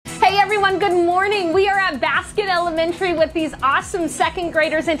everyone. Good morning. We are at Basket Elementary with these awesome second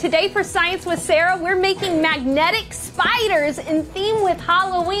graders, and today for Science with Sarah, we're making magnetic spiders in theme with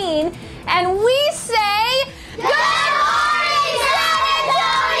Halloween, and we say good morning, San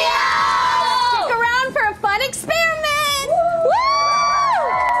Antonio! Stick around for a fun experiment.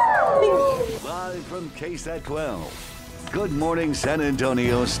 Woo! Live from KSAT 12. Good Morning San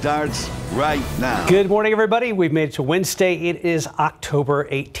Antonio starts right now. Good morning, everybody. We've made it to Wednesday. It is October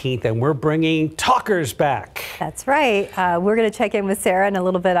 18th, and we're bringing talkers back. That's right. We're going to check in with Sarah in a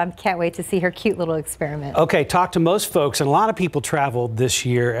little bit. I can't wait to see her cute little experiment. Okay, talk to most folks, and a lot of people traveled this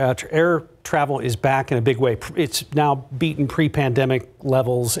year. Air travel is back in a big way. It's now beaten pre-pandemic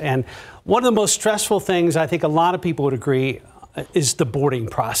levels, and one of the most stressful things, I think a lot of people would agree, is the boarding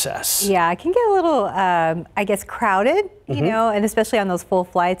process. Yeah, it can get a little, I guess, crowded, you know, and especially on those full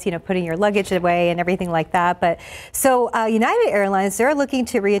flights, you know, putting your luggage away and everything like that. But so United Airlines, they're looking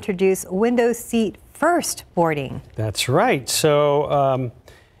to reintroduce window seat first boarding. That's right. So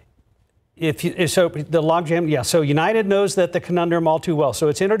the logjam, yeah. So United knows that the conundrum all too well. So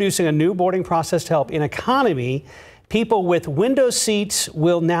it's introducing a new boarding process to help in economy. People with window seats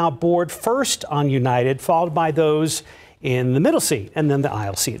will now board first on United, followed by those in the middle seat and then the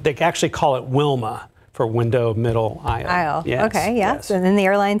aisle seat. They actually call it WILMA for window, middle, aisle. Yes, okay, yeah. Yes. And then the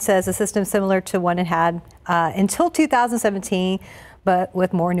airline says a system similar to one it had until 2017, but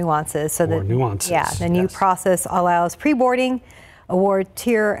with more nuances. So more nuances. Yeah, the new process allows pre-boarding, award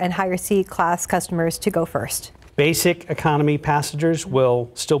tier and higher seat class customers to go first. Basic economy passengers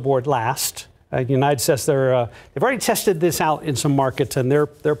will still board last. United says they've already tested this out in some markets, and they're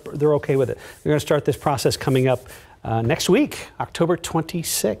okay with it. They're going to start this process coming up next week, October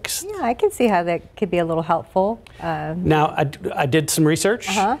 26th. Yeah, I can see how that could be a little helpful. Now, I did some research.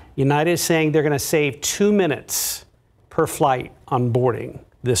 United is saying they're going to save 2 minutes per flight on boarding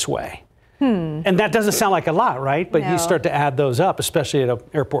this way. And that doesn't sound like a lot, right? But you start to add those up, especially at an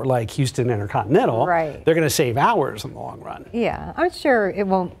airport like Houston Intercontinental. Right. They're going to save hours in the long run. Yeah, I'm sure it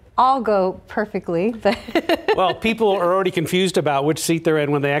won't all go perfectly, but well, people are already confused about which seat they're in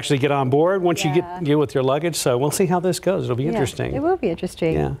when they actually get on board once you get with your luggage. So we'll see how this goes. It'll be interesting. It will be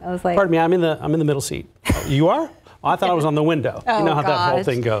interesting. Yeah. I was like, pardon me, I'm in the middle seat. You are? Oh, I thought I was on the window. Oh, you know how that whole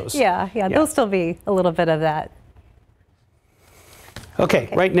thing goes. Yeah, there'll still be a little bit of that. Okay,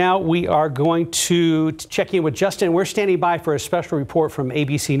 right now we are going to check in with Justin. We're standing by for a special report from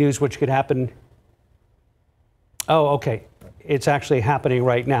ABC News, which could happen. Oh, okay. It's actually happening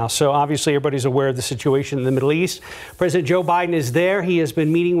right now. So obviously everybody's aware of the situation in the Middle East. President Joe Biden is there. He has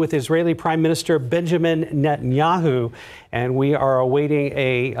been meeting with Israeli Prime Minister Benjamin Netanyahu, and we are awaiting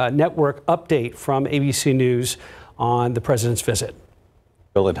a network update from ABC News on the president's visit.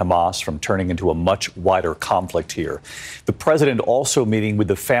 And Hamas from turning into a much wider conflict here. The president also meeting with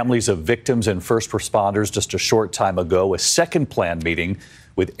the families of victims and first responders just a short time ago. A second planned meeting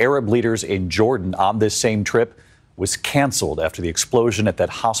with Arab leaders in Jordan on this same trip was canceled after the explosion at that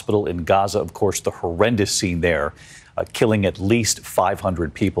hospital in Gaza. Of course, the horrendous scene there, killing at least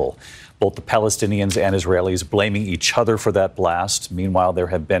 500 people. Both the Palestinians and Israelis blaming each other for that blast. Meanwhile, there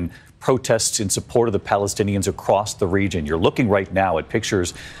have been protests in support of the Palestinians across the region. You're looking right now at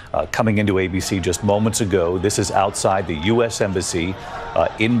pictures coming into ABC just moments ago. This is outside the U.S. Embassy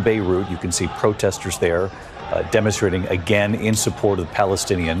in Beirut. You can see protesters there demonstrating again in support of the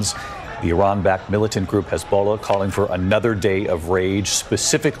Palestinians. The Iran-backed militant group Hezbollah calling for another day of rage,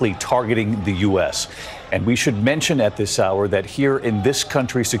 specifically targeting the U.S. And we should mention at this hour that here in this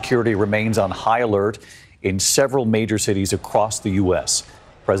country, security remains on high alert in several major cities across the U.S.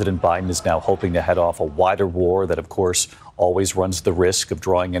 President Biden is now hoping to head off a wider war that, of course, always runs the risk of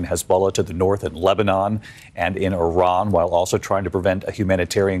drawing in Hezbollah to the north in Lebanon and in Iran, while also trying to prevent a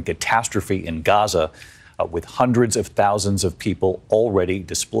humanitarian catastrophe in Gaza, with hundreds of thousands of people already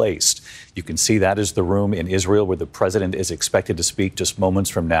displaced. You can see that is the room in Israel where the president is expected to speak just moments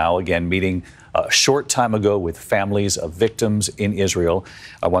from now. Again, meeting a short time ago with families of victims in Israel.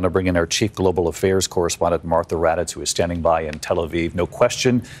 I want to bring in our chief global affairs correspondent, Martha Raddatz, who is standing by in Tel Aviv. No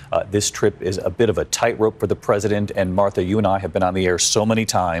question, this trip is a bit of a tightrope for the president. And Martha, you and I have been on the air so many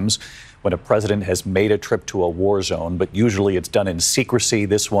times when a president has made a trip to a war zone, but usually it's done in secrecy.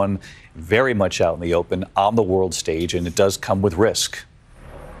 This one very much out in the open on the world stage, and it does come with risk.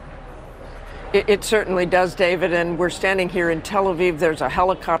 It certainly does, David, and we're standing here in Tel Aviv. There's a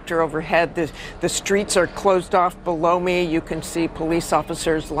helicopter overhead. The streets are closed off below me. You can see police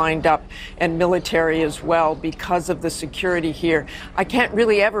officers lined up and military as well because of the security here. I can't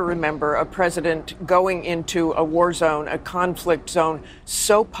really ever remember a president going into a war zone, a conflict zone,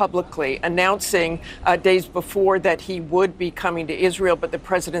 so publicly, announcing days before that he would be coming to Israel. But the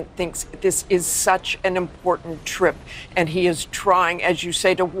president thinks this is such an important trip, and he is trying, as you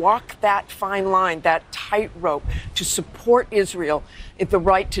say, to walk that fine line, that tightrope, to support Israel, the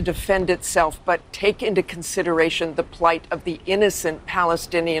right to defend itself, but take into consideration the plight of the innocent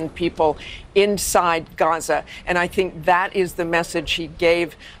Palestinian people inside Gaza. And I think that is the message he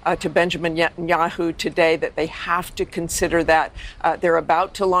gave to Benjamin Netanyahu today, that they have to consider that. They're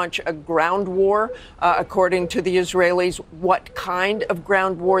about to launch a ground war, according to the Israelis. What kind of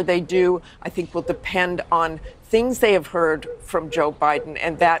ground war they do, I think, will depend on things they have heard from Joe Biden,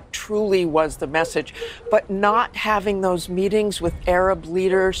 and that truly was the message. But not having those meetings with Arab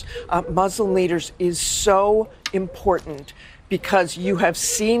leaders, Muslim leaders, is so important, because you have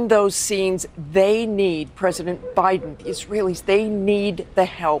seen those scenes. They need, President Biden, the Israelis, they need the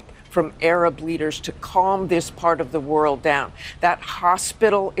help from Arab leaders to calm this part of the world down. That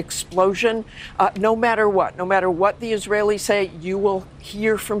hospital explosion, no matter what the Israelis say, you will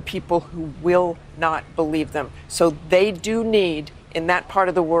hear from people who will not believe them. So they do need, in that part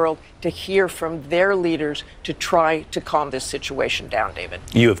of the world, to hear from their leaders to try to calm this situation down, David.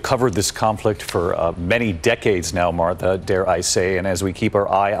 You have covered this conflict for many decades now, Martha, dare I say, and as we keep our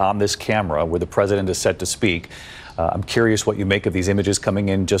eye on this camera where the president is set to speak, I'm curious what you make of these images coming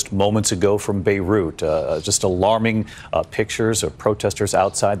in just moments ago from Beirut, just alarming pictures of protesters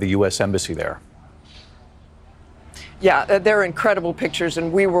outside the U.S. Embassy there. Yeah, they're incredible pictures,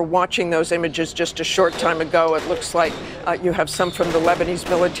 and we were watching those images just a short time ago. It looks like you have some from the Lebanese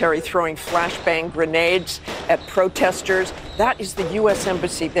military throwing flashbang grenades at protesters. That is the U.S.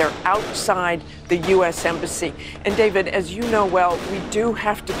 Embassy. They're outside the U.S. Embassy. And David, as you know well, we do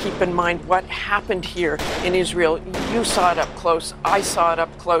have to keep in mind what happened here in Israel. You saw it up close. I saw it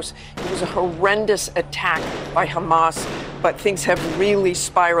up close. It was a horrendous attack by Hamas, but things have really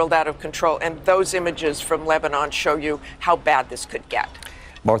spiraled out of control. And those images from Lebanon show you how bad this could get.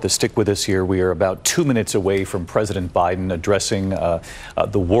 Martha, stick with us here. We are about 2 minutes away from President Biden addressing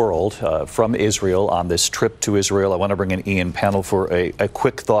the world from Israel on this trip to Israel. I want to bring in Ian Panel for a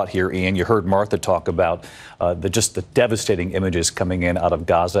quick thought here. Ian, you heard Martha talk about just the devastating images coming in out of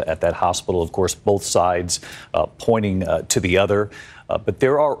Gaza at that hospital. Of course, both sides pointing to the other. But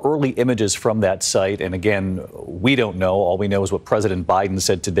there are early images from that site. And again, we don't know. All we know is what President Biden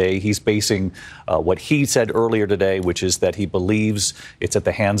said today. He's basing what he said earlier today, which is that he believes it's at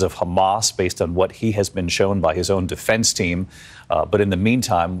the hands of Hamas based on what he has been shown by his own defense team. But in the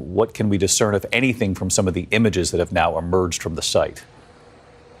meantime, what can we discern, if anything, from some of the images that have now emerged from the site?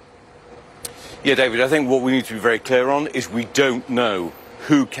 Yeah, David, I think what we need to be very clear on is we don't know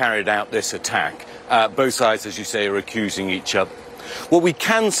who carried out this attack. Both sides, as you say, are accusing each other. What we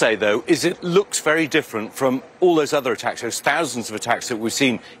can say, though, is it looks very different from all those other attacks, those thousands of attacks that we've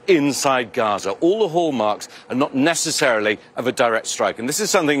seen inside Gaza. All the hallmarks are not necessarily of a direct strike. And this is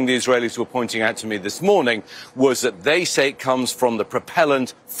something the Israelis were pointing out to me this morning, was that they say it comes from the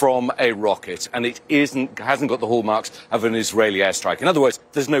propellant from a rocket, and it hasn't got the hallmarks of an Israeli airstrike. In other words,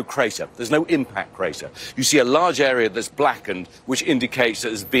 there's no crater. There's no impact crater. You see a large area that's blackened, which indicates that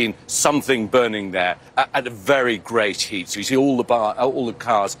there's been something burning there at a very great heat. So you see all the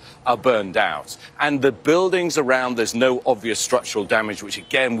cars are burned out. And the buildings around, there's no obvious structural damage, which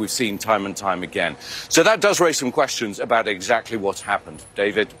again we've seen time and time again. So that does raise some questions about exactly what's happened.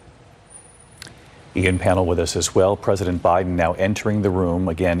 David? Ian Panel with us as well. President Biden now entering the room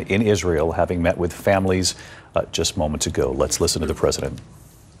again in Israel, having met with families just moments ago. Let's listen to the president.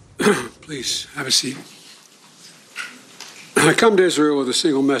 Please have a seat. I come to Israel with a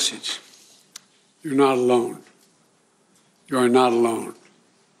single message. You're not alone. You are not alone.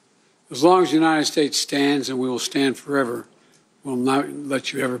 As long as the United States stands, and we will stand forever, we'll not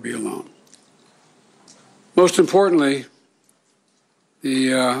let you ever be alone. Most importantly,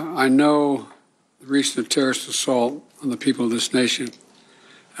 I know the recent terrorist assault on the people of this nation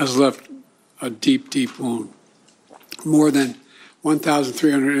has left a deep, deep wound. More than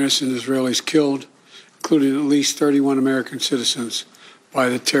 1,300 innocent Israelis killed, including at least 31 American citizens by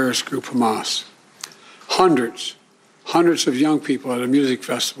the terrorist group Hamas. Hundreds of young people at a music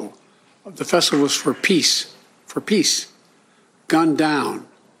festival. The festival was for peace, gunned down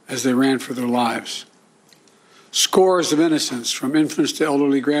as they ran for their lives. Scores of innocents, from infants to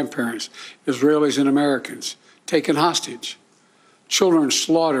elderly grandparents, Israelis and Americans, taken hostage. children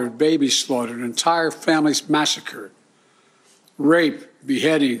slaughtered, babies slaughtered, entire families massacred, rape,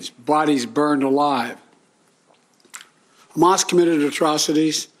 beheadings, bodies burned alive. Hamas committed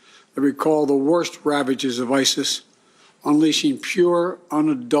atrocities that recall the worst ravages of ISIS, unleashing pure,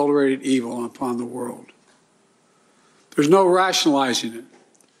 unadulterated evil upon the world. There's no rationalizing it,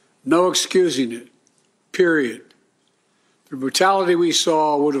 no excusing it, period. The brutality we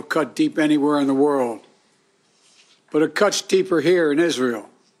saw would have cut deep anywhere in the world, but it cuts deeper here in Israel.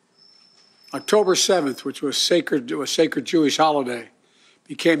 October 7th, which was a sacred Jewish holiday,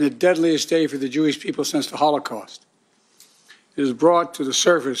 became the deadliest day for the Jewish people since the Holocaust. It has brought to the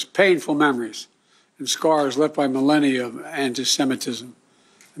surface painful memories and scars left by millennia of anti-Semitism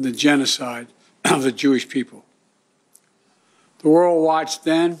and the genocide of the Jewish people. The world watched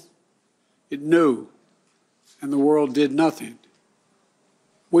then, it knew, and the world did nothing.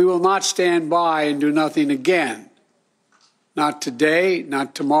 We will not stand by and do nothing again. Not today,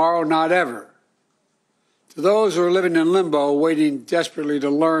 not tomorrow, not ever. To those who are living in limbo, waiting desperately to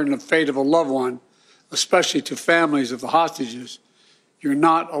learn the fate of a loved one, especially to families of the hostages, you're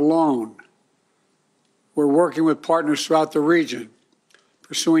not alone. We're working with partners throughout the region,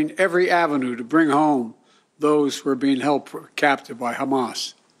 pursuing every avenue to bring home those who are being held captive by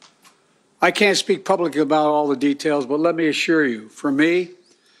Hamas. I can't speak publicly about all the details, but let me assure you, for me,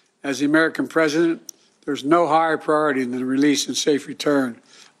 as the American president, there's no higher priority than the release and safe return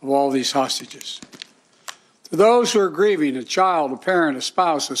of all these hostages. To those who are grieving, a child, a parent, a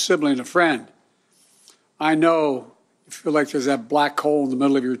spouse, a sibling, a friend, I know you feel like there's that black hole in the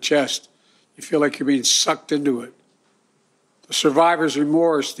middle of your chest. You feel like you're being sucked into it. The survivor's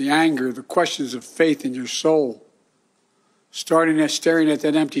remorse, the anger, the questions of faith in your soul, staring at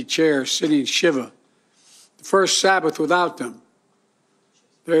that empty chair, sitting Shiva, the first Sabbath without them.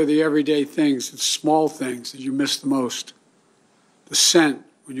 They're the everyday things, the small things that you miss the most. The scent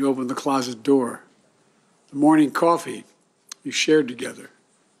when you open the closet door, the morning coffee you shared together,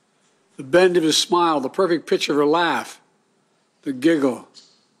 the bend of his smile, the perfect pitch of her laugh, the giggle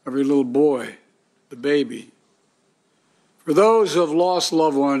of your little boy, the baby. For those who have lost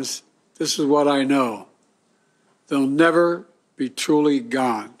loved ones, this is what I know. They'll never be truly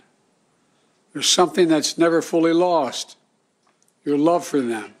gone. There's something that's never fully lost. Your love for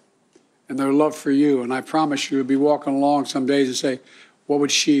them and their love for you. And I promise you, you'll be walking along some days and say, what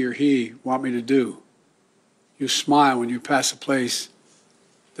would she or he want me to do? You smile when you pass a place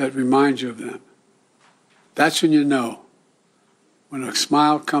that reminds you of them. That's when you know. When a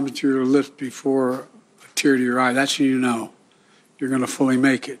smile comes to your lips before a tear to your eye, that's when you know you're going to fully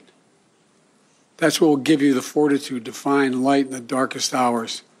make it. That's what will give you the fortitude to find light in the darkest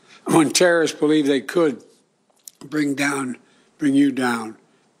hours. When terrorists believe they could bring you down,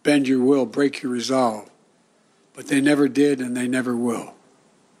 bend your will, break your resolve. But they never did and they never will.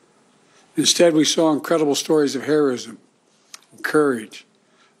 Instead, we saw incredible stories of heroism and courage,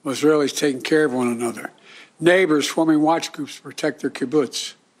 of Israelis taking care of one another, neighbors forming watch groups to protect their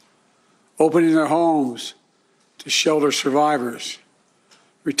kibbutz, opening their homes to shelter survivors,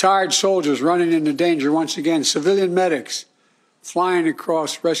 retired soldiers running into danger once again, civilian medics flying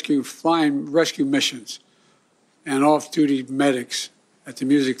across rescue missions, and off-duty medics at the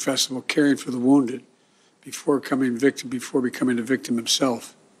music festival caring for the wounded before becoming a victim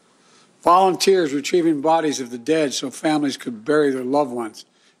himself. Volunteers retrieving bodies of the dead so families could bury their loved ones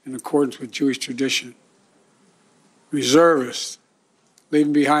in accordance with Jewish tradition. Reservists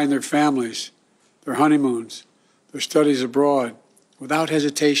leaving behind their families, their honeymoons, their studies abroad without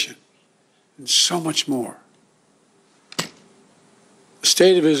hesitation, and so much more. The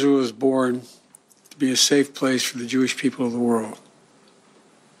state of Israel was born to be a safe place for the Jewish people of the world.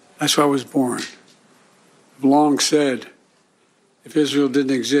 That's why I was born. I've long said, if Israel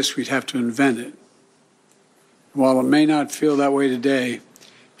didn't exist, we'd have to invent it. While it may not feel that way today,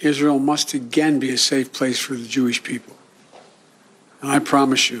 Israel must again be a safe place for the Jewish people. And I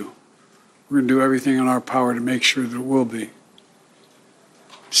promise you, we're going to do everything in our power to make sure that it will be.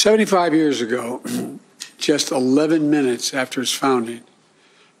 75 years ago, just 11 minutes after its founding,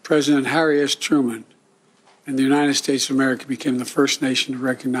 President Harry S. Truman and the United States of America became the first nation to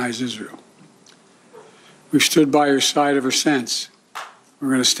recognize Israel. We've stood by your side ever since. We're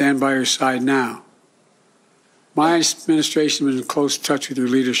going to stand by your side now. My administration has been in close touch with your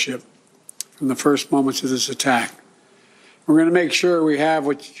leadership from the first moments of this attack. We're going to make sure you have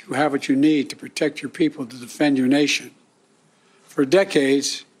what you need to protect your people, to defend your nation. For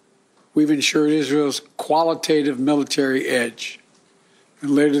decades, we've ensured Israel's qualitative military edge.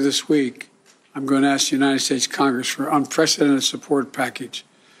 And later this week, I'm going to ask the United States Congress for an unprecedented support package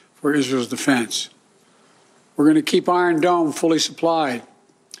for Israel's defense. We're going to keep Iron Dome fully supplied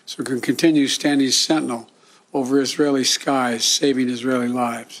so we can continue standing sentinel over Israeli skies, saving Israeli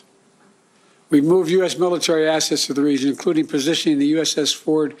lives. We've moved U.S. military assets to the region, including positioning the USS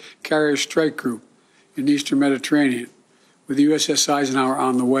Ford Carrier Strike Group in the Eastern Mediterranean, with the USS Eisenhower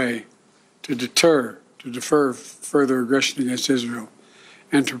on the way to defer further aggression against Israel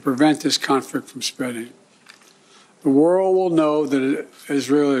and to prevent this conflict from spreading. The world will know that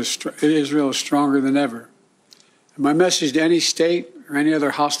Israel is stronger than ever. And my message to any state or any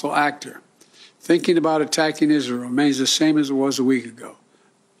other hostile actor thinking about attacking Israel remains the same as it was a week ago.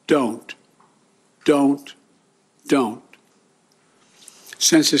 Don't.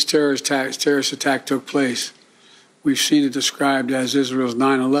 Since this terrorist attack took place, we've seen it described as Israel's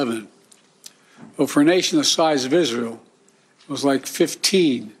 9/11. But for a nation the size of Israel, it was like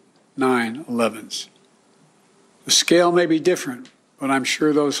 15 9/11s. The scale may be different, but I'm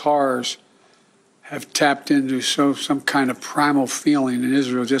sure those horrors have tapped into some kind of primal feeling in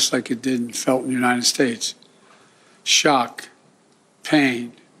Israel, just like it did and felt in the United States. Shock,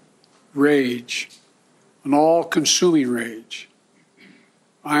 pain, rage, an all-consuming rage.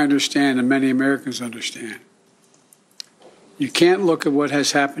 I understand, and many Americans understand. You can't look at what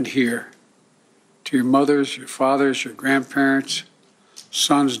has happened here to your mothers, your fathers, your grandparents,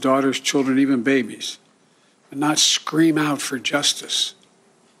 sons, daughters, children, even babies, and not scream out for justice.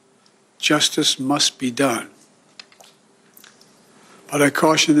 Justice must be done. But I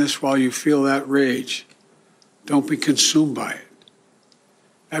caution this: while you feel that rage, don't be consumed by it.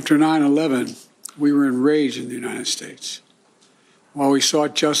 After 9/11, we were enraged in the United States. While we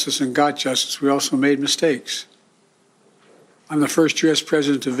sought justice and got justice, we also made mistakes. I'm the first U.S.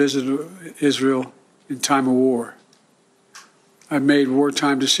 president to visit Israel in time of war. I've made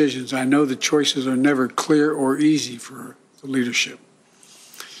wartime decisions. I know the choices are never clear or easy for the leadership.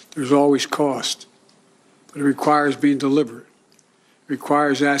 There's always cost, but it requires being deliberate. It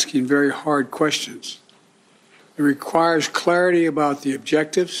requires asking very hard questions. It requires clarity about the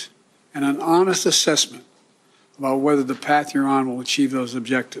objectives and an honest assessment about whether the path you're on will achieve those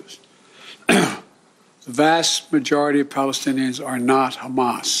objectives. The vast majority of Palestinians are not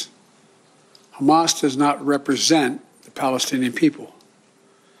Hamas. Hamas does not represent the Palestinian people.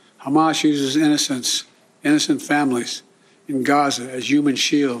 Hamas uses innocent families in Gaza as human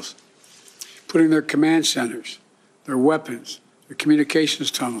shields, putting their command centers, their weapons, their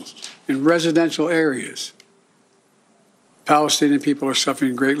communications tunnels in residential areas. Palestinian people are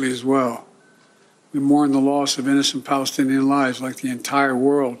suffering greatly as well. We mourn the loss of innocent Palestinian lives like the entire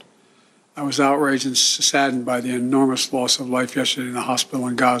world. I was outraged and saddened by the enormous loss of life yesterday in the hospital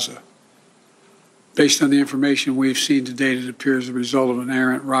in Gaza. Based on the information we've seen to date, it appears the result of an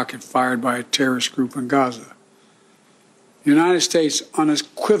errant rocket fired by a terrorist group in Gaza. The United States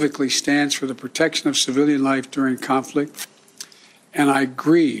unequivocally stands for the protection of civilian life during conflict, and I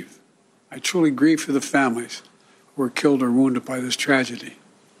truly grieve for the families who were killed or wounded by this tragedy.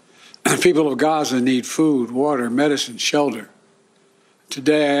 The people of Gaza need food, water, medicine, shelter.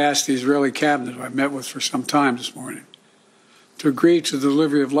 Today, I asked the Israeli cabinet, who I met with for some time this morning, to agree to the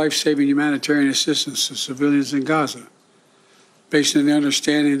delivery of life-saving humanitarian assistance to civilians in Gaza, based on the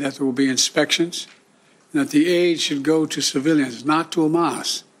understanding that there will be inspections and that the aid should go to civilians, not to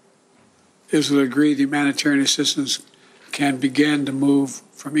Hamas. Israel agreed the humanitarian assistance can begin to move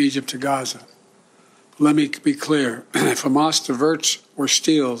from Egypt to Gaza. But let me be clear: if Hamas diverts or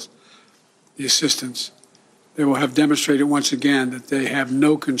steals the assistance, they will have demonstrated once again that they have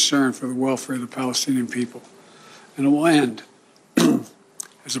no concern for the welfare of the Palestinian people. And it will end.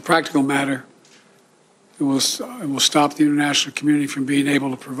 As a practical matter, it will stop the international community from being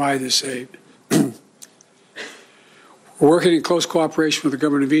able to provide this aid. We're working in close cooperation with the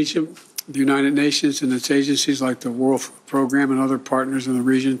government of Egypt, the United Nations, and its agencies like the World Food Program and other partners in the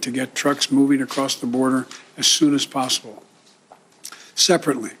region to get trucks moving across the border as soon as possible.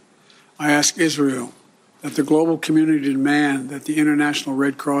 Separately, I ask Israel that the global community demand that the International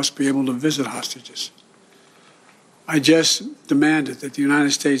Red Cross be able to visit hostages. I just demanded that the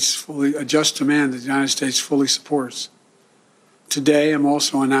United States fully supports. Today, I'm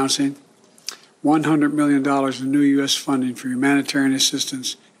also announcing $100 million in new U.S. funding for humanitarian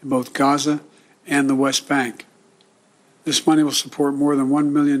assistance in both Gaza and the West Bank. This money will support more than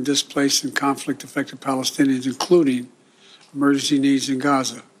 1 million displaced and conflict-affected Palestinians, including emergency needs in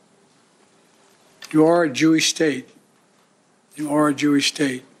Gaza. You are a Jewish state. You are a Jewish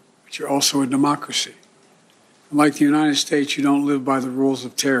state, but you're also a democracy. And like the United States, you don't live by the rules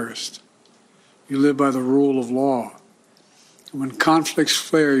of terrorists. You live by the rule of law. And when conflicts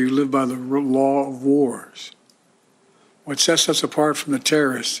flare, you live by the law of wars. What sets us apart from the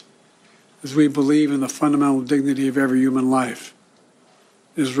terrorists as we believe in the fundamental dignity of every human life.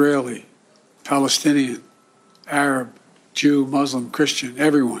 Israeli, Palestinian, Arab, Jew, Muslim, Christian,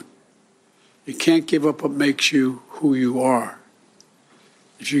 everyone. You can't give up what makes you who you are.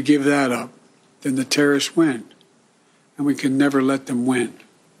 If you give that up, then the terrorists win, and we can never let them win.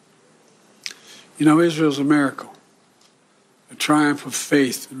 You know, Israel's a miracle, a triumph of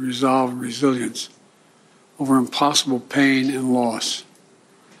faith and resolve and resilience over impossible pain and loss.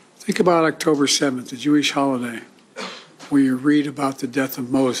 Think about October 7th, the Jewish holiday, where you read about the death of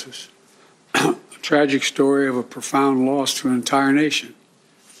Moses, a tragic story of a profound loss to an entire nation,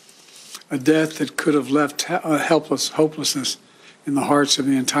 a death that could have left hopelessness in the hearts of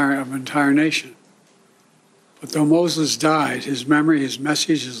the entire nation. But though Moses died, his memory, his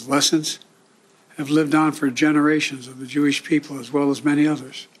message, his lessons have lived on for generations of the Jewish people as well as many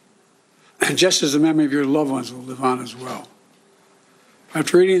others. And just as the memory of your loved ones will live on as well.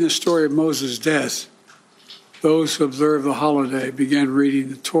 After reading the story of Moses' death, those who observe the holiday began reading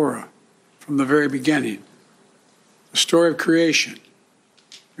the Torah from the very beginning. The story of creation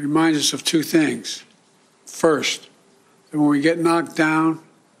reminds us of two things. First, that when we get knocked down,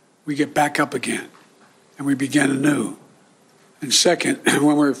 we get back up again, and we begin anew. And second,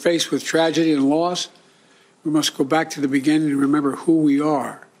 when we're faced with tragedy and loss, we must go back to the beginning and remember who we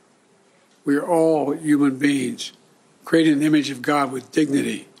are. We are all human beings, created in the image of God with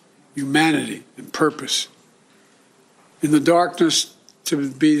dignity, humanity, and purpose. In the darkness, to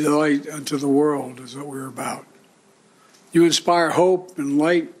be the light unto the world is what we're about. You inspire hope and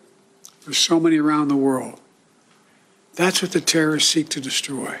light for so many around the world. That's what the terrorists seek to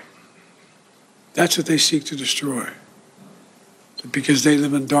destroy. That's what they seek to destroy. Because they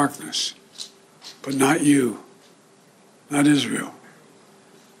live in darkness. But not you, not Israel.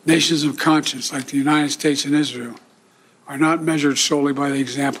 Nations of conscience like the United States and Israel are not measured solely by the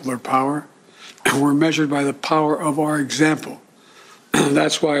example or power, and we're measured by the power of our example.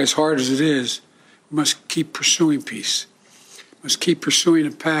 That's why, as hard as it is, we must keep pursuing peace. We must keep pursuing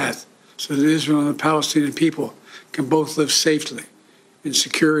a path so that Israel and the Palestinian people can both live safely, in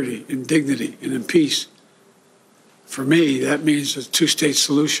security, in dignity, and in peace. For me, that means a two-state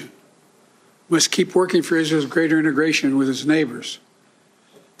solution. We must keep working for Israel's greater integration with its neighbors.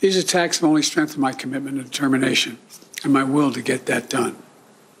 These attacks have only strengthened my commitment and determination and my will to get that done.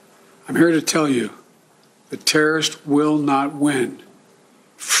 I'm here to tell you the terrorists will not win.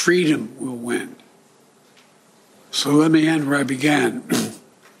 Freedom will win. So let me end where I began.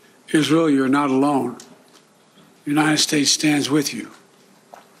 Israel, you're not alone. The United States stands with you.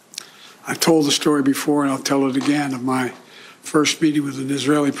 I've told the story before, and I'll tell it again, of my first meeting with an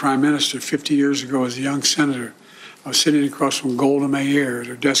Israeli prime minister 50 years ago as a young senator. I was sitting across from Golda Meir at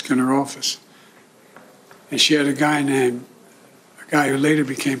her desk in her office. And she had a guy who later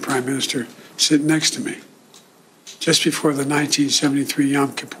became prime minister, sitting next to me, just before the 1973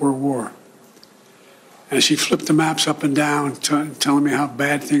 Yom Kippur War. And she flipped the maps up and down, telling me how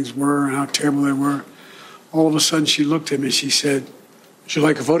bad things were and how terrible they were. All of a sudden, she looked at me and she said, "Would you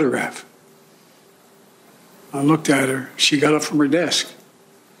like a photograph?" I looked at her. She got up from her desk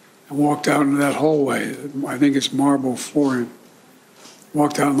and walked out into that hallway. I think it's marble flooring.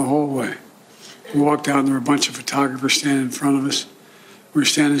 Walked out in the hallway. We walked out and there were a bunch of photographers standing in front of us. We were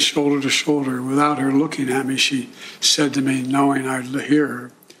standing shoulder to shoulder. Without her looking at me, she said to me, knowing I'd hear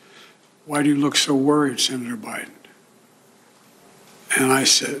her, "Why do you look so worried, Senator Biden?" And I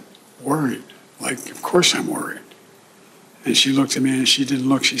said, "Worried? Like, of course I'm worried." And she looked at me and she didn't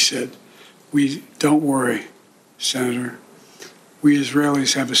look. She said, "Don't worry, Senator. We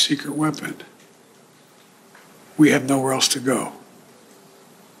Israelis have a secret weapon. We have nowhere else to go."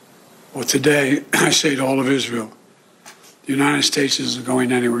 Well, today, I say to all of Israel, the United States isn't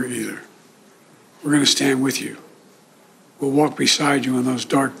going anywhere either. We're going to stand with you. We'll walk beside you in those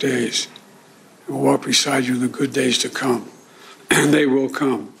dark days. And we'll walk beside you in the good days to come. And they will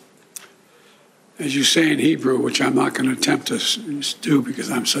come. As you say in Hebrew, which I'm not going to attempt to do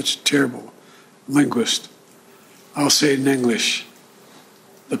because I'm such a terrible linguist, I'll say it in English.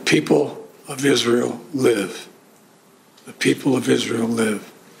 The people of Israel live. The people of Israel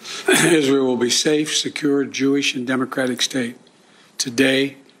live. Israel will be safe, secure, Jewish, and democratic state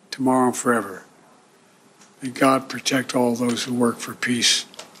today, tomorrow, and forever. May God protect all those who work for peace.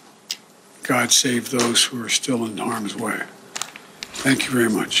 God save those who are still in harm's way. Thank you very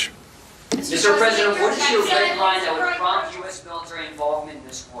much. Mr. President, what is your red line that would prompt U.S. military involvement in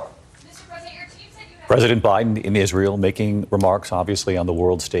this war? Mr. President, your team said you have President Biden in Israel making remarks, obviously, on the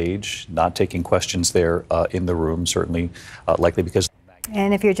world stage, not taking questions there in the room, certainly likely because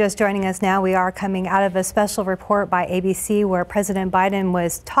And if you're just joining us now, we are coming out of a special report by ABC where President Biden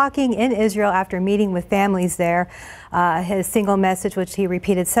was talking in Israel after meeting with families there. His single message, which he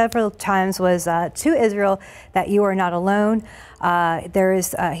repeated several times, was to Israel that you are not alone.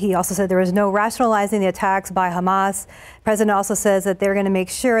 He also said there is no rationalizing the attacks by Hamas. The president also says that they're going to make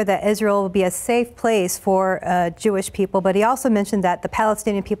sure that Israel will be a safe place for Jewish people. But he also mentioned that the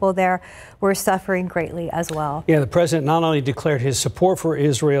Palestinian people there were suffering greatly as well. Yeah, the president not only declared his support for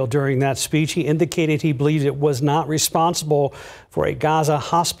Israel during that speech, he indicated he believed it was not responsible for a Gaza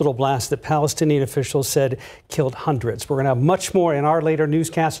hospital blast that Palestinian officials said killed hundreds. We're going to have much more in our later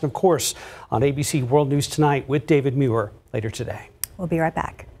newscast and, of course, on ABC World News Tonight with David Muir later today. We'll be right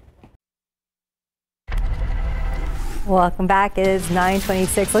back. Welcome back. It is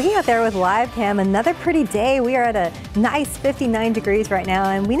 9:26. Looking out there with live cam, another pretty day. We are at a nice 59 degrees right now,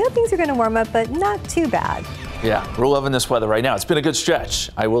 and we know things are going to warm up, but not too bad. Yeah, we're loving this weather right now. It's been a good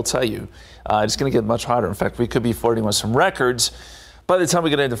stretch, I will tell you. It's going to get much hotter. In fact, we could be flirting with some records by the time we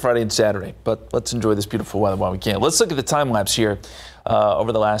get into Friday and Saturday. But let's enjoy this beautiful weather while we can. Let's look at the time lapse here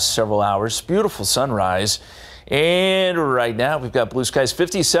over the last several hours. Beautiful sunrise. And right now we've got blue skies,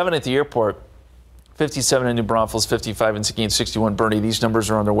 57 at the airport, 57 in New Braunfels, 55 in Seguin, 61 Bernie. These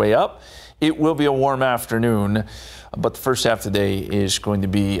numbers are on their way up. It will be a warm afternoon, but the first half of the day is going to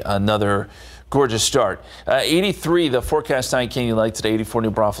be another gorgeous start. 83, the forecast I Canyon Lake today, 84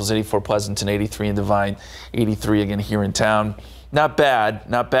 New Braunfels, 84 Pleasanton, 83 in Devine, 83 again here in town. Not bad,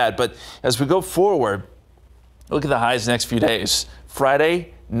 not bad. But as we go forward, look at the highs the next few days.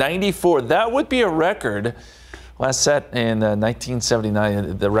 Friday, 94. That would be a record. Last set in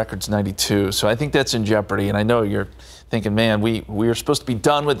 1979, the record's 92. So I think that's in jeopardy. And I know you're thinking, man, we are supposed to be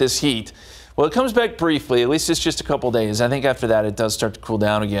done with this heat. Well, it comes back briefly. At least it's just a couple days. I think after that, it does start to cool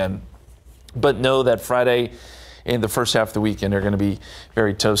down again. But know that Friday and the first half of the weekend are going to be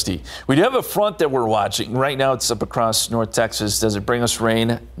very toasty. We do have a front that we're watching. Right now, it's up across North Texas. Does it bring us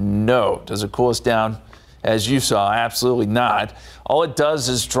rain? No. Does it cool us down? As you saw, absolutely not. All it does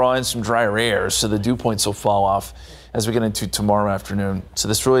is draw in some drier air, so the dew points will fall off as we get into tomorrow afternoon. So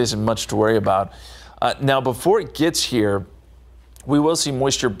this really isn't much to worry about. Now, before it gets here, we will see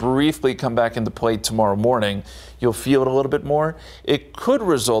moisture briefly come back into play tomorrow morning. You'll feel it a little bit more. It could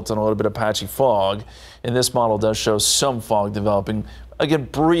result in a little bit of patchy fog, and this model does show some fog developing, again,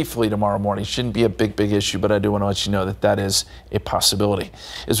 briefly tomorrow morning. Shouldn't be a big issue, but I do want to let you know that that is a possibility.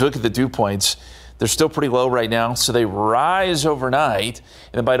 As we look at the dew points, they're still pretty low right now, so they rise overnight,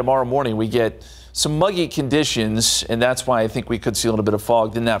 and then by tomorrow morning we get some muggy conditions, and that's why I think we could see a little bit of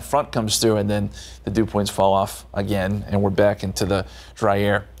fog. Then that front comes through, and then the dew points fall off again, and we're back into the dry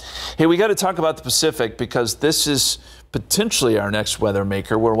air. Hey, we got to talk about the Pacific because this is potentially our next weather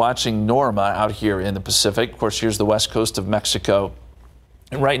maker. We're watching Norma out here in the Pacific. Of course, here's the west coast of Mexico.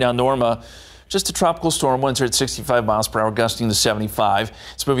 And right now, Norma, just a tropical storm. Winds are at 65 miles per hour, gusting to 75.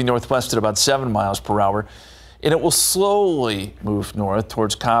 It's moving northwest at about 7 miles per hour. And it will slowly move north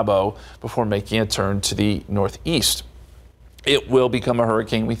towards Cabo before making a turn to the northeast. It will become a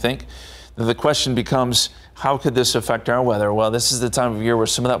hurricane, we think. The question becomes, how could this affect our weather? Well, this is the time of year where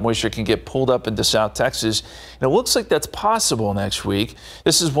some of that moisture can get pulled up into South Texas. And it looks like that's possible next week.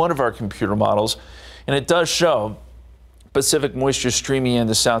 This is one of our computer models, and it does show Pacific moisture streaming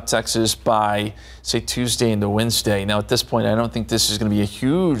into South Texas by, say, Tuesday into Wednesday. Now, at this point, I don't think this is going to be a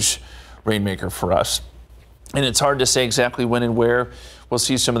huge rainmaker for us. And it's hard to say exactly when and where we'll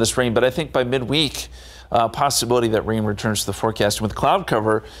see some of this rain. But I think by midweek, possibility that rain returns to the forecast. And with cloud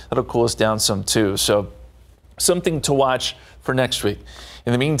cover, that'll cool us down some too. So something to watch for next week.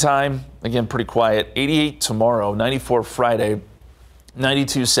 In the meantime, again, pretty quiet. 88 tomorrow, 94 Friday.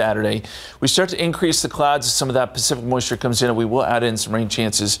 92 Saturday. We start to increase the clouds as some of that Pacific moisture comes in, and we will add in some rain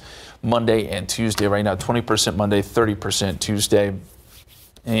chances Monday and Tuesday. Right now, 20% Monday, 30% Tuesday.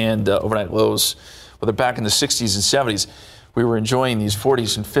 And overnight lows, well, they're back in the 60s and 70s. We were enjoying these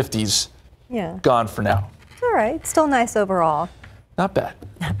 40s and 50s. Yeah. Gone for now. All right. Still nice overall. Not bad.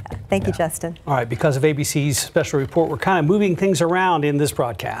 Not bad. Thank you, Justin. All right. Because of ABC's special report, we're kind of moving things around in this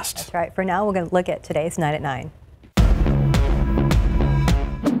broadcast. That's right. For now, we're going to look at today's 9 at 9.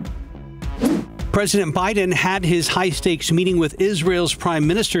 President Biden had his high-stakes meeting with Israel's prime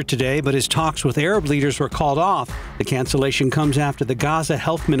minister today, but his talks with Arab leaders were called off. The cancellation comes after the Gaza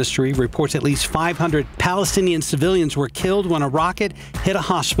Health Ministry reports at least 500 Palestinian civilians were killed when a rocket hit a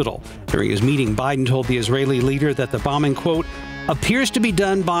hospital. During his meeting, Biden told the Israeli leader that the bombing, quote, appears to be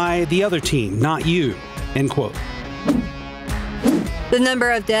done by the other team, not you, end quote. The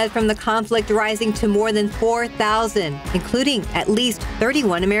number of dead from the conflict rising to more than 4,000, including at least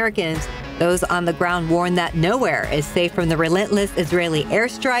 31 Americans. Those on the ground warn that nowhere is safe from the relentless Israeli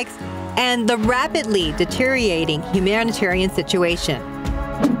airstrikes and the rapidly deteriorating humanitarian situation.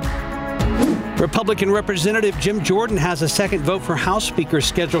 Republican Representative Jim Jordan has a second vote for House Speaker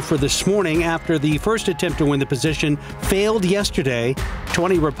scheduled for this morning after the first attempt to win the position failed yesterday.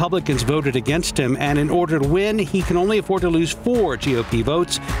 20 Republicans voted against him, and in order to win, he can only afford to lose 4 GOP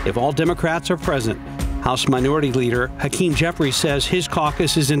votes if all Democrats are present. House Minority Leader Hakeem Jeffries says his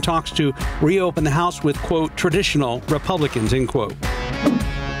caucus is in talks to reopen the House with, quote, traditional Republicans, end quote.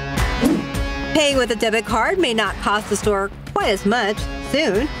 Paying with a debit card may not cost the store quite as much.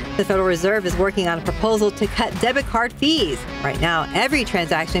 Soon, the Federal Reserve is working on a proposal to cut debit card fees. Right now, every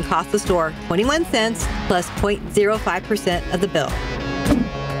transaction costs the store 21 cents plus 0.05% of the bill.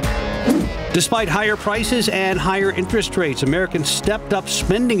 Despite higher prices and higher interest rates, Americans stepped up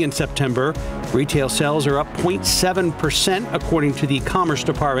spending in September. Retail sales are up 0.7%, according to the Commerce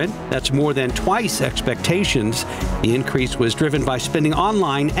Department. That's more than twice expectations. The increase was driven by spending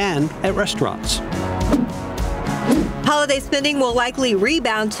online and at restaurants. Holiday spending will likely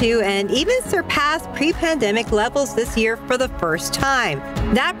rebound to and even surpass pre-pandemic levels this year for the first time.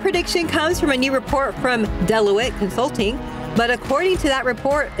 That prediction comes from a new report from Deloitte Consulting. But according to that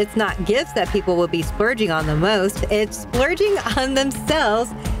report, it's not gifts that people will be splurging on the most. It's splurging on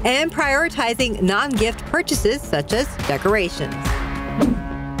themselves and prioritizing non-gift purchases such as decorations.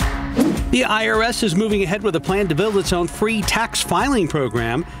 The IRS is moving ahead with a plan to build its own free tax filing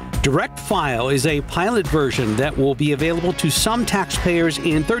program. Direct File is a pilot version that will be available to some taxpayers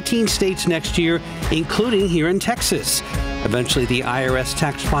in 13 states next year, including here in Texas. Eventually, the IRS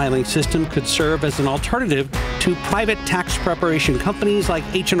tax filing system could serve as an alternative to private tax preparation companies like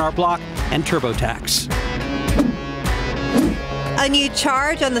H&R Block and TurboTax. A new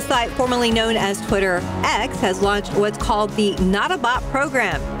charge on the site formerly known as Twitter X has launched what's called the Not a Bot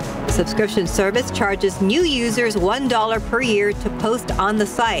program. The subscription service charges new users $1 per year to post on the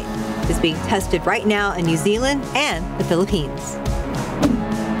site. It's being tested right now in New Zealand and the Philippines.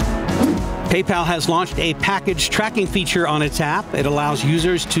 PayPal has launched a package tracking feature on its app. It allows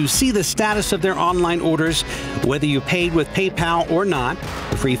users to see the status of their online orders, whether you paid with PayPal or not.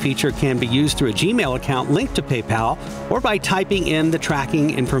 The free feature can be used through a Gmail account linked to PayPal or by typing in the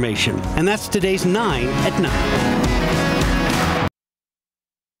tracking information. And that's today's 9 at 9.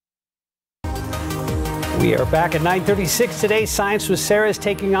 We are back at 9:36 today. Science with Sarah is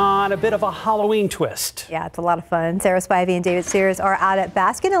taking on a bit of a Halloween twist. Yeah, it's a lot of fun. Sarah Spivey and David Sears are out at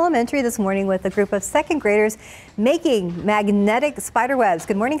Baskin Elementary this morning with a group of second graders making magnetic spider webs.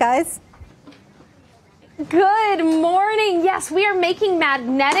 Good morning, guys. Good morning. Yes, we are making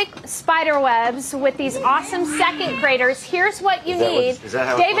magnetic spider webs with these awesome second graders. Here's what you need.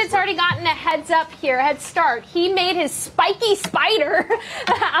 David's already gotten a heads up here, head start. He made his spiky spider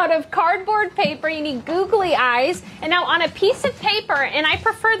out of cardboard paper. You need googly eyes. And now on a piece of paper, and I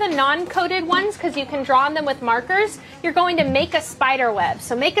prefer the non-coated ones because you can draw on them with markers, you're going to make a spider web.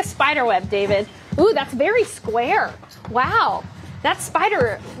 So make a spider web, David. Ooh, that's very square. Wow. That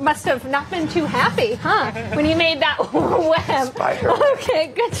spider must have not been too happy, huh? When you made that web. Spider. Okay,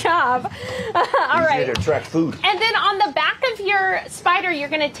 good job. All right. Easier to track food. And then on the back of your spider, you're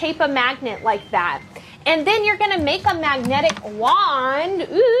going to tape a magnet like that. And then you're going to make a magnetic wand,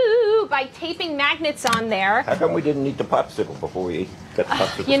 ooh, by taping magnets on there. How come we didn't eat the popsicle before we got the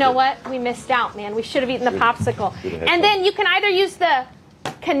popsicle? You know what? We missed out, man. We should have eaten the popsicle. And then you can either use the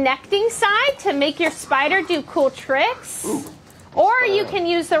connecting side to make your spider do cool tricks. Ooh. Or you can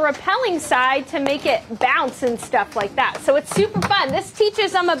use the repelling side to make it bounce and stuff like that. So it's super fun. This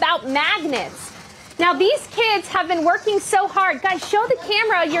teaches them about magnets. Now these kids have been working so hard. Guys, show the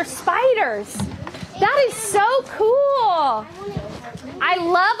camera your spiders. That is so cool. I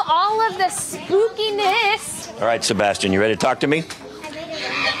love all of the spookiness. All right, Sebastian, you ready to talk to me?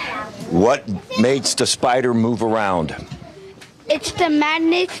 What makes the spider move around? It's the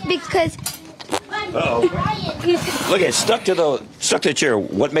magnets because... Uh-oh. Look, it's stuck to the chair.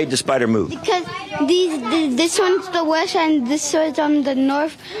 What made the spider move? Because this one's the west and this one's on the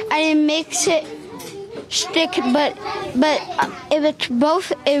north, and it makes it stick. But if it's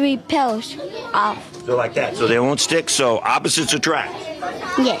both, it repels off. So like that. So they won't stick. So opposites attract.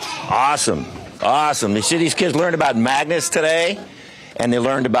 Yes. Awesome, awesome. You see, these kids learned about magnets today, and they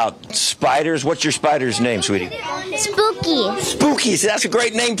learned about spiders. What's your spider's name, sweetie? Spooky. Spooky. See, that's a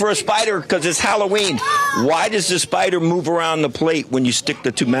great name for a spider because it's Halloween. Why does the spider move around the plate when you stick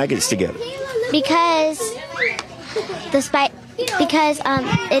the two magnets together? Because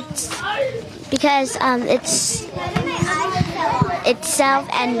it's south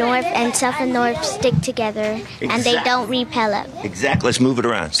and north stick together, and they don't repel it. Exactly. Let's move it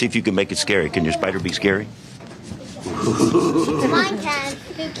around. See if you can make it scary. Can your spider be scary? Mine can.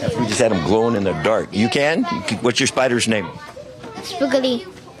 We just had them glowing in the dark. You can? What's your spider's name? Spooky.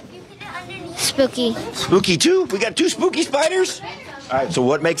 Spooky too? We got 2 spooky spiders? All right, so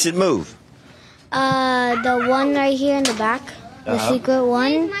what makes it move? The one right here in the back, the secret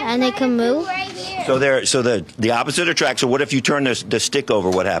one, and they can move. So the opposite attracts. So what if you turn the stick over?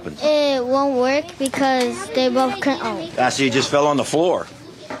 What happens? It won't work because they both can. Oh. So you just fell on the floor.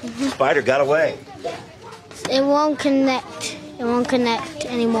 Spider got away. It won't connect. It won't connect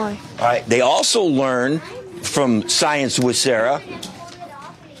anymore. All right. They also learn from Science with Sarah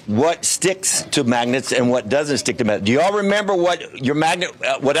what sticks to magnets and what doesn't stick to magnets. Do you all remember what your magnet?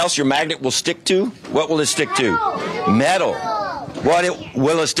 What else your magnet will stick to? What will it stick to? Metal.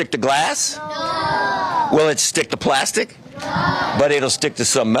 Will it stick to glass? No. Will it stick to plastic? No. But it'll stick to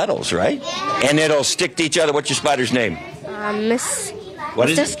some metals, right? And it'll stick to each other. What's your spider's name? Miss. What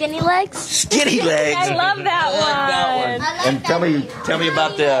is Mr. it? Skinny Legs. Skinny Legs. I love that one. And tell me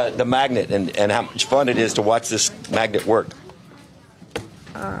about the magnet and how much fun it is to watch this magnet work.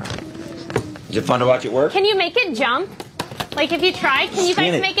 Is it fun to watch it work? Can you make it jump? Like if you try, can you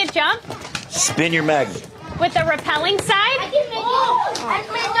guys make it jump? Spin your magnet. With the repelling side?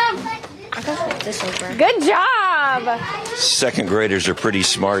 I can flip this over. Good job. 2nd graders are pretty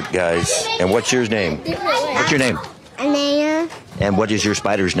smart, guys. And what's your name? What's your name? Anaya. And what is your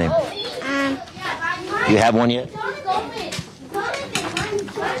spider's name? You have one yet?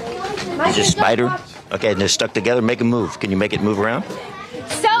 Is it spider? Okay, and they're stuck together. Make them move. Can you make it move around?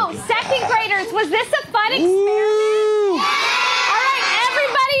 So, 2nd graders, was this a fun experiment? All right,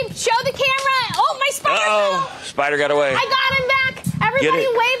 everybody, show the camera. Oh, my spider fell. Spider got away. I got him back. Everybody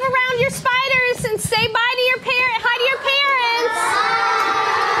wave around your spiders and say bye to your hi to your parents.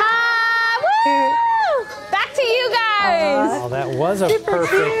 Woo! Back to you guys. Oh, that was a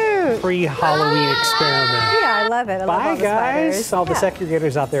perfect pre-Halloween experiment. Yeah, I love it. I love all the guys. spiders. All the 2nd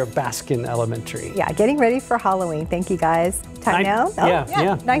graders out there at Baskin Elementary. Yeah, getting ready for Halloween. Thank you, guys. Time now? Oh, Yeah,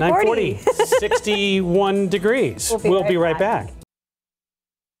 9:40. 61 degrees. We'll be right back.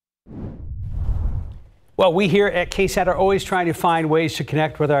 Well, we here at KSAT are always trying to find ways to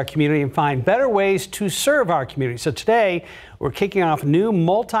connect with our community and find better ways to serve our community. So today, we're kicking off a new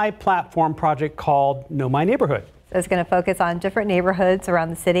multi-platform project called Know My Neighborhood. It's going to focus on different neighborhoods around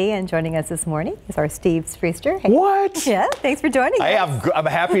the city, and joining us this morning is our Steve Spriester. Hey. What? Yeah, thanks for joining us. I'm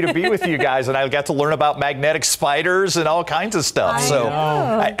happy to be with you guys, and I got to learn about magnetic spiders and all kinds of stuff.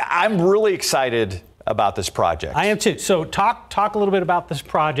 I'm really excited about this project. I am too. So talk a little bit about this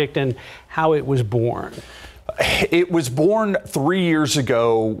project and how it was born. It was born 3 years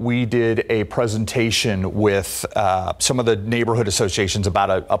ago. We did a presentation with some of the neighborhood associations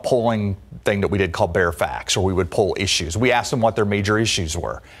about a polling thing that we did called Bare Facts, or we would poll issues. We asked them what their major issues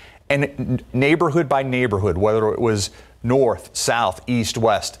were. And neighborhood by neighborhood, whether it was north, south, east,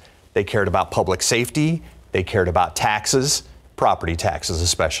 west, they cared about public safety, they cared about taxes, property taxes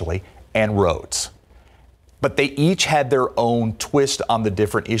especially, and roads. But they each had their own twist on the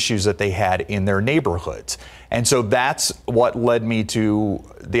different issues that they had in their neighborhoods. And so that's what led me to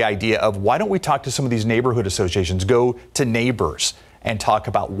the idea of why don't we talk to some of these neighborhood associations, go to neighbors and talk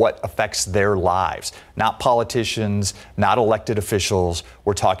about what affects their lives. Not politicians, not elected officials.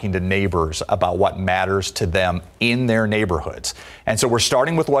 We're talking to neighbors about what matters to them in their neighborhoods. And so we're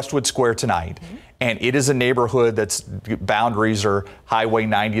starting with Westwood Square tonight. And it is a neighborhood that's boundaries are Highway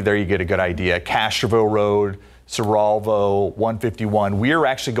 90. There you get a good idea. Castroville Road, Serralvo, 151. We are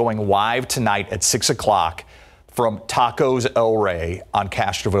actually going live tonight at 6 o'clock from Tacos El Rey on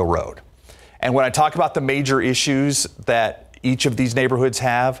Castroville Road. And when I talk about the major issues that each of these neighborhoods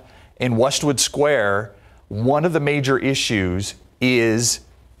have, in Westwood Square, one of the major issues is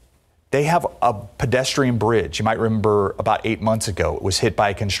they have a pedestrian bridge. You might remember about 8 months ago, it was hit by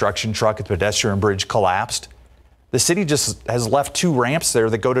a construction truck. The pedestrian bridge collapsed. The city just has left 2 ramps there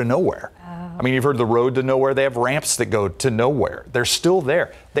that go to nowhere. I mean, you've heard of the road to nowhere. They have ramps that go to nowhere. They're still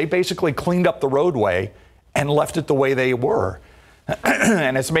there. They basically cleaned up the roadway and left it the way they were.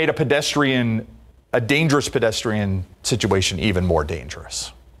 And it's made a dangerous pedestrian situation even more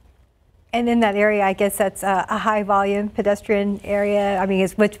dangerous. And in that area, I guess that's a high volume pedestrian area. I mean,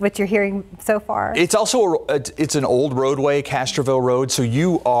 is what you're hearing so far? It's also it's an old roadway, Castroville Road. So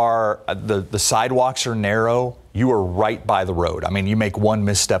you are the sidewalks are narrow. You are right by the road. I mean, you make one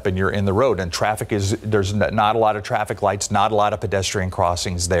misstep and you're in the road. And there's not a lot of traffic lights, not a lot of pedestrian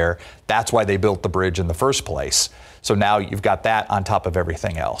crossings there. That's why they built the bridge in the first place. So now you've got that on top of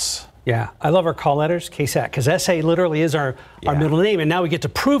everything else. Yeah, I love our call letters, KSAT, because SA literally is our middle name, and now we get to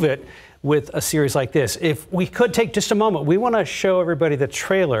prove it with a series like this. If we could take just a moment, we want to show everybody the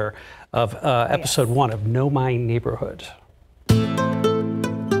trailer of episode 1 of Know My Neighborhood.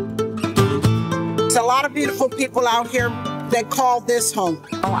 There's a lot of beautiful people out here that call this home.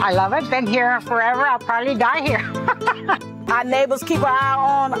 Oh, I love it. Been here forever. I'll probably die here. Our neighbors keep an eye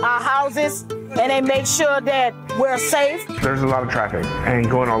on our houses, and they make sure that we're safe. There's a lot of traffic and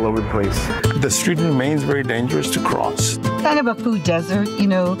going all over the place. The street remains very dangerous to cross. Kind of a food desert, you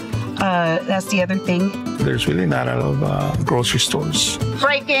know. That's the other thing. There's really not a lot of grocery stores.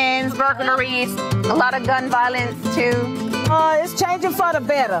 Break-ins, burglaries, a lot of gun violence too. It's changing for the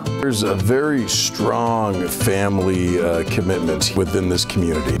better. There's a very strong family commitment within this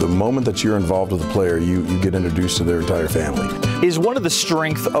community. The moment that you're involved with a player, you get introduced to their entire family. Is one of the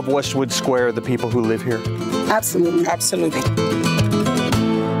strengths of Westwood Square the people who live here? Absolutely, absolutely.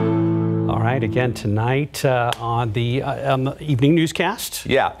 All right, again tonight on the evening newscast.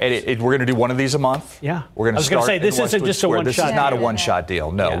 Yeah, and we're going to do one of these a month. Yeah, we're going to start. Say this isn't just a one-shot. This is not a one-shot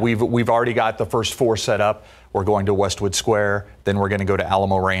deal. No, we've already got the first 4 set up. We're going to Westwood Square, then we're going to go to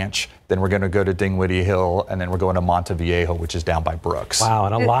Alamo Ranch, then we're going to go to Dinwiddie Hill, and then we're going to Monteviejo, which is down by Brooks. Wow,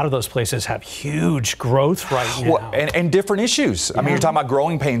 and a lot of those places have huge growth right now. Well, and different issues. I mean, you're talking about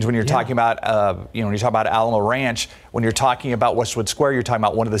growing pains when you're talking about, when you're talking about Alamo Ranch. When you're talking about Westwood Square, you're talking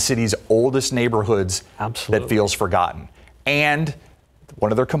about one of the city's oldest neighborhoods that feels forgotten. And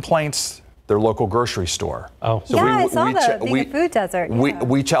one of their complaints, their local grocery store. Oh, so I saw that being a food desert.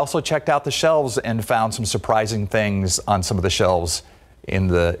 We also checked out the shelves and found some surprising things on some of the shelves in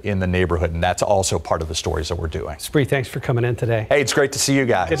the neighborhood, and that's also part of the stories that we're doing. Spree, thanks for coming in today. Hey, it's great to see you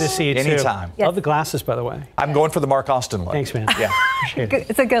guys. Good to see you anytime. Yes. Love the glasses, by the way. I'm going for the Mark Austin look. Thanks, man. Yeah, appreciate it.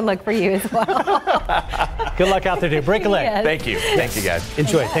 It's a good look for you as well. Good luck out there, dude. Break a leg. Yes. Thank you. Thank you, guys.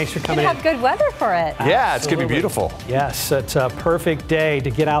 Enjoy. Thanks for coming in. Have good weather for it. Yeah, it's going to be beautiful. Yes, it's a perfect day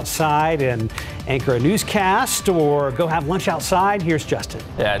to get outside and anchor a newscast or go have lunch outside. Here's Justin.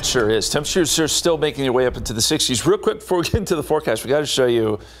 Yeah, it sure is. Temperatures are still making their way up into the 60s. Real quick before we get into the forecast, we got to show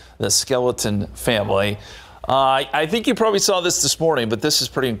you the skeleton family. I think you probably saw this morning, but this is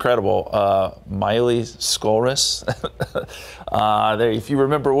pretty incredible. Miley Skolris. There, if you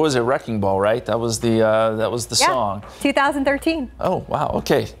remember, what was it? Wrecking Ball, right? That was the song. 2013. Oh wow.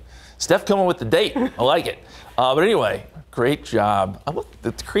 Okay, Steph coming with the date. I like it. But anyway, great job. I love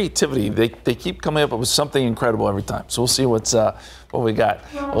the creativity. They keep coming up with something incredible every time. So we'll see what we got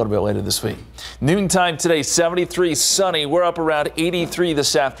a little bit later this week. Noontime today, 73 sunny. We're up around 83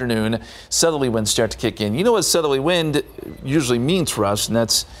 this afternoon. Southerly winds start to kick in. You know what southerly wind usually means for us, and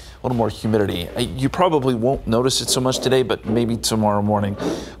that's a little more humidity. You probably won't notice it so much today, but maybe tomorrow morning,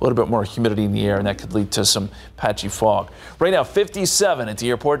 a little bit more humidity in the air, and that could lead to some patchy fog. Right now, 57 at the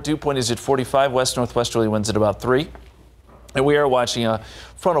airport. Dew point is at 45. West-northwesterly winds at about 3. And we are watching a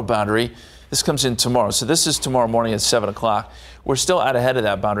frontal boundary. This comes in tomorrow. So this is tomorrow morning at 7 o'clock. We're still out ahead of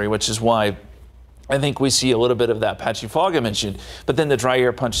that boundary, which is why I think we see a little bit of that patchy fog I mentioned. But then the dry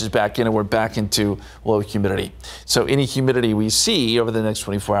air punches back in and we're back into low humidity. So any humidity we see over the next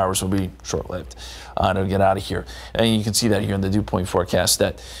 24 hours will be short-lived. It'll get out of here. And you can see that here in the dew point forecast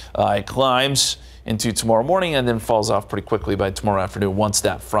that it climbs into tomorrow morning and then falls off pretty quickly by tomorrow afternoon once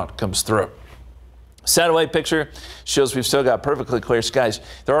that front comes through. Satellite picture shows we've still got perfectly clear skies.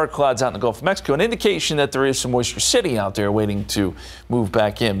 There are clouds out in the Gulf of Mexico, an indication that there is some moisture sitting out there waiting to move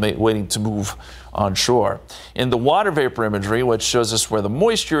back in, waiting to move onshore. In the water vapor imagery, which shows us where the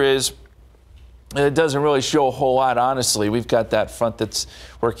moisture is, it doesn't really show a whole lot, honestly. We've got that front that's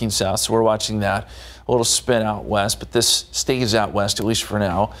working south, so we're watching that. A little spin out west, but this stays out west, at least for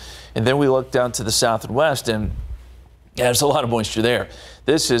now. And then we look down to the south and west, and yeah, there's a lot of moisture there.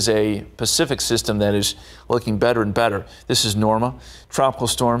 This is a Pacific system that is looking better and better. This is Norma, tropical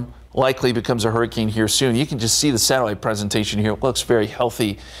storm, likely becomes a hurricane here soon. You can just see the satellite presentation here. It looks very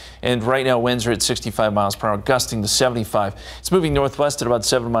healthy. And right now, winds are at 65 miles per hour, gusting to 75. It's moving northwest at about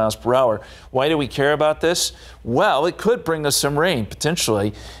 7 miles per hour. Why do we care about this? Well, it could bring us some rain,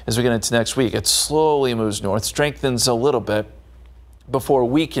 potentially, as we get into next week. It slowly moves north, strengthens a little bit before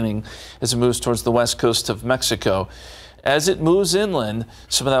weakening as it moves towards the west coast of Mexico. As it moves inland,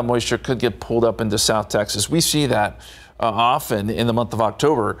 some of that moisture could get pulled up into South Texas. We see that often in the month of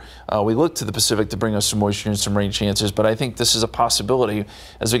October. We look to the Pacific to bring us some moisture and some rain chances, but I think this is a possibility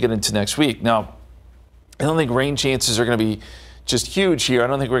as we get into next week. Now, I don't think rain chances are going to be just huge here. I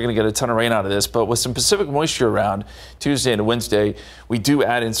don't think we're going to get a ton of rain out of this, but with some Pacific moisture around Tuesday and Wednesday, we do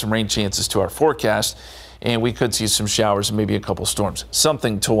add in some rain chances to our forecast, and we could see some showers and maybe a couple storms.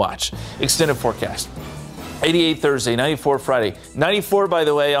 Something to watch. Extended forecast. 88 Thursday, 94 Friday. 94, by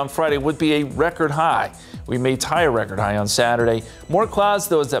the way, on Friday would be a record high. We may tie a record high on Saturday. More clouds,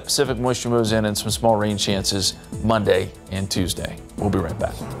 though, as that Pacific moisture moves in, and some small rain chances Monday and Tuesday. We'll be right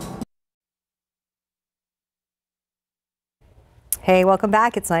back. Hey, welcome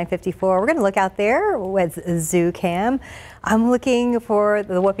back. It's 9:54. We're going to look out there with Zoo Cam. I'm looking for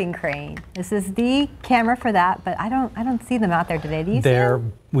the whooping crane. This is the camera for that, but I don't see them out there today. Do you see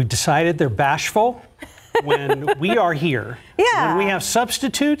them? We decided they're bashful when we are here. Yeah. When we have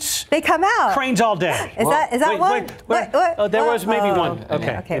substitutes, they come out. Cranes all day. Is that one? Wait. Oh, there was maybe one.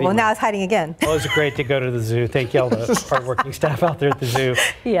 Okay. Okay. Well, now it's hiding again. Well, it's great to go to the zoo. Thank you all the hardworking staff out there at the zoo.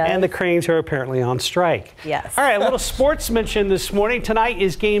 Yes. And the cranes are apparently on strike. Yes. All right, a little sports mention this morning. Tonight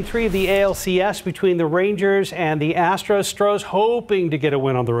is Game 3 of the ALCS between the Rangers and the Astros. Stros hoping to get a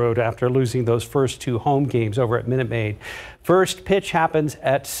win on the road after losing those first 2 home games over at Minute Maid. First pitch happens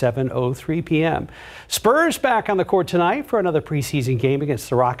at 7:03 p.m. Spurs back on the court tonight for another preseason game against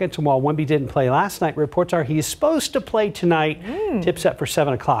the Rockets. And while Wemby didn't play last night, reports are he is supposed to play tonight. Tip set for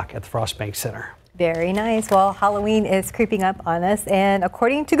 7 o'clock at the Frostbank Center. Very nice. Well, Halloween is creeping up on us. And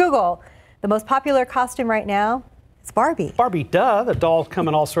according to Google, the most popular costume right now is Barbie. Barbie, duh. The dolls come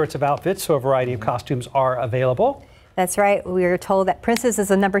in all sorts of outfits, so a variety of costumes are available. That's right. We are told that Princess is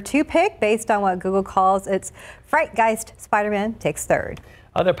the #2 pick based on what Google calls its Frightgeist. Spider-Man takes 3rd.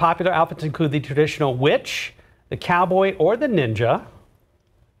 Other popular outfits include the traditional witch, the cowboy, or the ninja.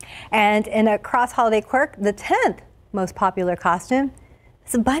 And in a cross-holiday quirk, the 10th most popular costume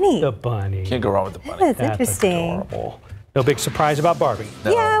is a bunny. The bunny. Can't go wrong with the bunny. That's interesting. Adorable. No big surprise about Barbie.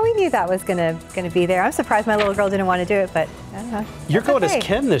 No. Yeah, we knew that was gonna be there. I'm surprised my little girl didn't want to do it, but I don't know. You're going okay. as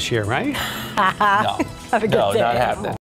Ken this year, right? No, Have a good day. not happening.